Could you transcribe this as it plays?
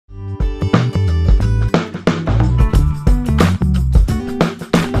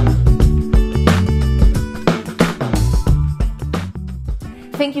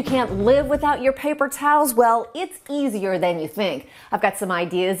Think you can't live without your paper towels? Well, it's easier than you think. I've got some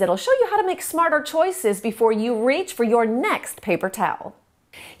ideas that'll show you how to make smarter choices before you reach for your next paper towel.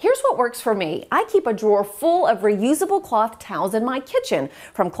 Here's what works for me. I keep a drawer full of reusable cloth towels in my kitchen,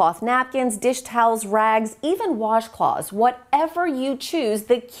 from cloth napkins, dish towels, rags, even washcloths. Whatever you choose,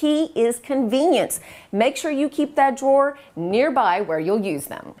 the key is convenience. Make sure you keep that drawer nearby where you'll use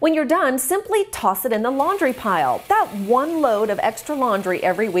them. When you're done, simply toss it in the laundry pile. That one load of extra laundry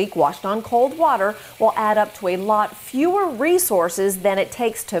every week washed on cold water will add up to a lot fewer resources than it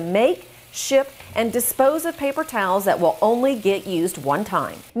takes to make, ship, and dispose of paper towels that will only get used one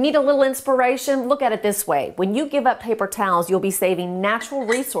time. Need a little inspiration? Look at it this way. When you give up paper towels, you'll be saving natural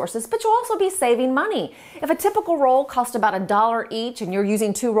resources, but you'll also be saving money. If a typical roll costs about $1 each and you're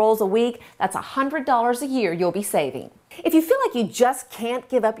using 2 rolls a week, that's $100 a year you'll be saving. If you feel like you just can't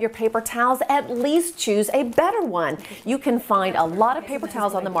give up your paper towels, at least choose a better one. You can find a lot of paper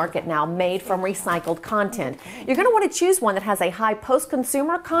towels on the market now made from recycled content. You're going to want to choose one that has a high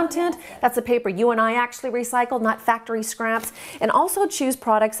post-consumer content. That's the paper you and I actually recycle, not factory scraps. And also choose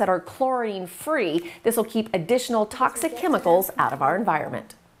products that are chlorine-free. This will keep additional toxic chemicals out of our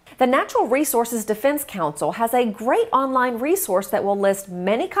environment. The Natural Resources Defense Council has a great online resource that will list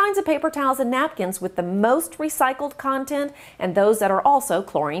many kinds of paper towels and napkins with the most recycled content and those that are also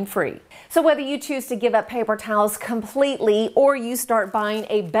chlorine-free. So whether you choose to give up paper towels completely or you start buying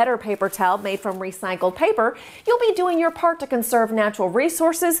a better paper towel made from recycled paper, you'll be doing your part to conserve natural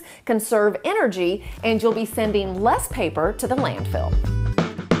resources, conserve energy, and you'll be sending less paper to the landfill.